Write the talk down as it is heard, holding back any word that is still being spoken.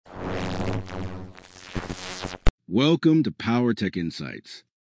Welcome to Powertech Insights.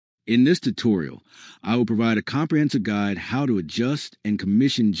 In this tutorial, I will provide a comprehensive guide how to adjust and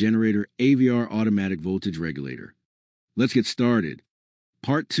commission generator AVR Automatic Voltage Regulator. Let's get started.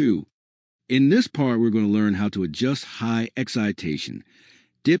 Part 2. In this part, we're going to learn how to adjust high excitation,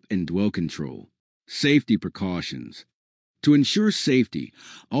 dip and dwell control, safety precautions. To ensure safety,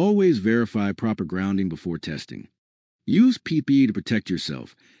 always verify proper grounding before testing. Use PPE to protect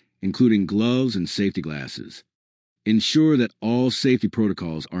yourself, including gloves and safety glasses. Ensure that all safety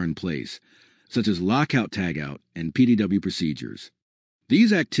protocols are in place, such as lockout-tagout and PDW procedures.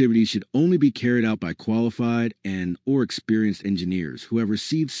 These activities should only be carried out by qualified and/or experienced engineers who have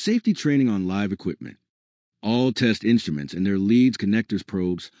received safety training on live equipment. All test instruments and their leads, connectors,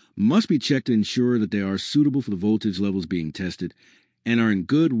 probes must be checked to ensure that they are suitable for the voltage levels being tested and are in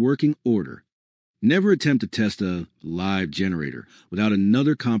good working order. Never attempt to test a live generator without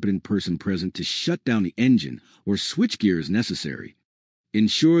another competent person present to shut down the engine or switch gear as necessary.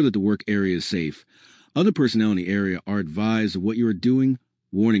 Ensure that the work area is safe. Other personnel in the area are advised of what you are doing.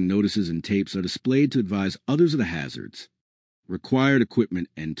 Warning notices and tapes are displayed to advise others of the hazards. Required equipment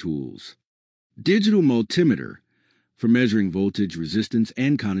and tools. Digital multimeter for measuring voltage, resistance,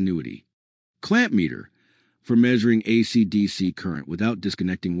 and continuity. Clamp meter for measuring AC/DC current without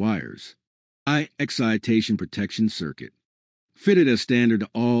disconnecting wires. High excitation protection circuit, fitted as standard to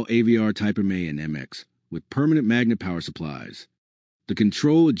all AVR Type MA and MX with permanent magnet power supplies. The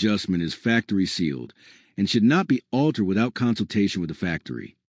control adjustment is factory sealed and should not be altered without consultation with the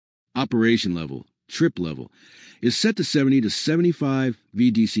factory. Operation level, trip level, is set to 70 to 75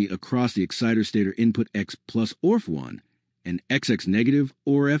 VDC across the exciter stator input X plus or F1 and XX negative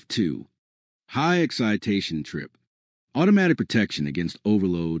or F2. High excitation trip, automatic protection against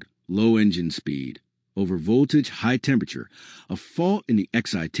overload, low engine speed, over voltage, high temperature, a fault in the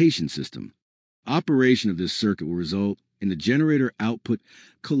excitation system. Operation of this circuit will result in the generator output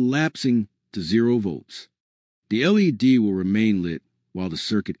collapsing to 0 volts. The LED will remain lit while the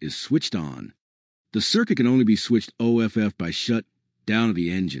circuit is switched on. The circuit can only be switched OFF by shut down of the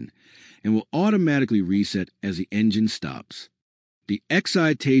engine and will automatically reset as the engine stops. The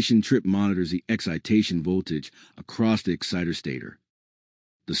excitation trip monitors the excitation voltage across the exciter stator.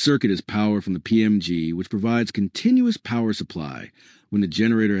 The circuit is powered from the PMG, which provides continuous power supply when the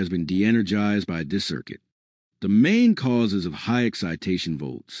generator has been de-energized by this circuit. The main causes of high excitation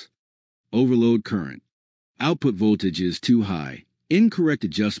volts: overload current, output voltage is too high, incorrect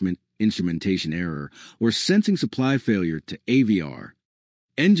adjustment, instrumentation error, or sensing supply failure to AVR.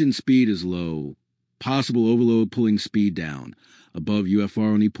 Engine speed is low, possible overload pulling speed down, above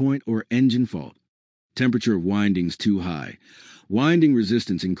UFR only point or engine fault. Temperature of windings too high. Winding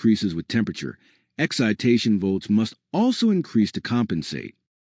resistance increases with temperature. Excitation volts must also increase to compensate.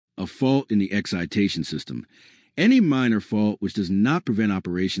 A fault in the excitation system. Any minor fault which does not prevent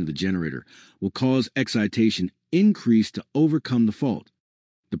operation of the generator will cause excitation increase to overcome the fault.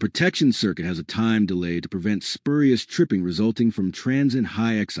 The protection circuit has a time delay to prevent spurious tripping resulting from transient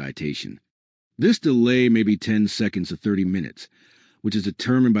high excitation. This delay may be 10 seconds to 30 minutes, which is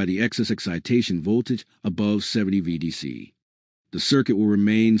determined by the excess excitation voltage above 70 VDC. The circuit will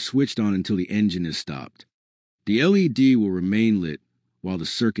remain switched on until the engine is stopped. The LED will remain lit while the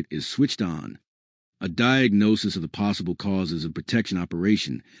circuit is switched on. A diagnosis of the possible causes of protection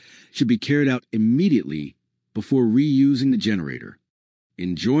operation should be carried out immediately before reusing the generator.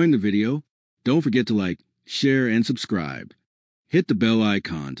 Enjoying the video? Don't forget to like, share, and subscribe. Hit the bell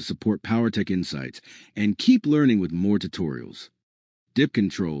icon to support Powertech Insights and keep learning with more tutorials. Dip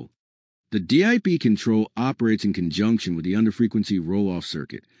control. The DIP control operates in conjunction with the underfrequency roll-off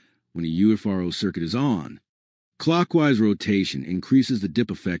circuit when the UFRO circuit is on. Clockwise rotation increases the dip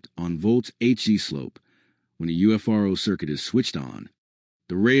effect on volts HC slope when the UFRO circuit is switched on.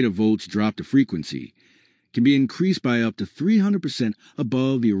 The rate of volts drop to frequency can be increased by up to 300%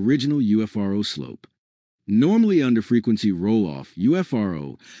 above the original UFRO slope. Normally under frequency roll-off,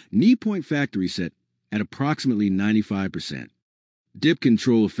 UFRO knee point factory set at approximately 95%. Dip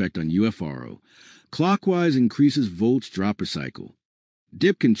control effect on UFRO. Clockwise increases volts drop per cycle.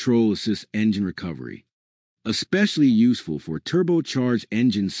 Dip control assists engine recovery. Especially useful for turbocharged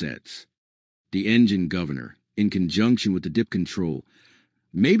engine sets. The engine governor, in conjunction with the dip control,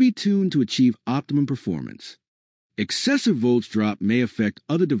 may be tuned to achieve optimum performance. Excessive volts drop may affect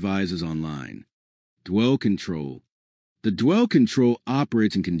other devices online. Dwell control. The dwell control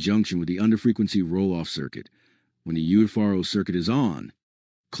operates in conjunction with the underfrequency roll-off circuit when the UFRO circuit is on.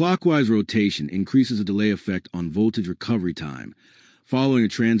 Clockwise rotation increases the delay effect on voltage recovery time following a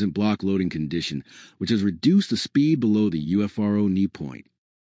transient block loading condition which has reduced the speed below the UFRO knee point.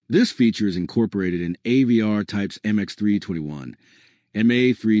 This feature is incorporated in AVR types MX321,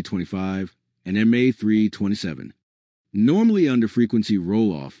 MA325, and MA327. Normally under frequency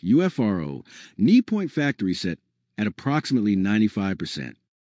roll-off, UFRO, knee point factory set at approximately 95%.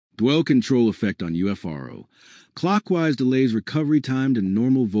 Dwell control effect on UFRO. Clockwise delays recovery time to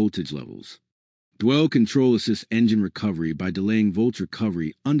normal voltage levels. Dwell control assists engine recovery by delaying voltage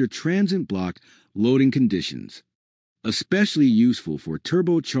recovery under transient block loading conditions. Especially useful for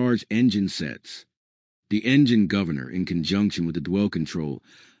turbocharged engine sets. The engine governor, in conjunction with the dwell control,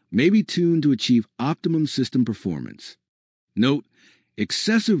 may be tuned to achieve optimum system performance. Note,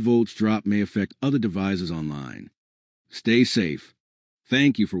 excessive voltage drop may affect other devices online. Stay safe.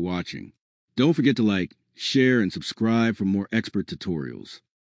 Thank you for watching. Don't forget to like, share, and subscribe for more expert tutorials.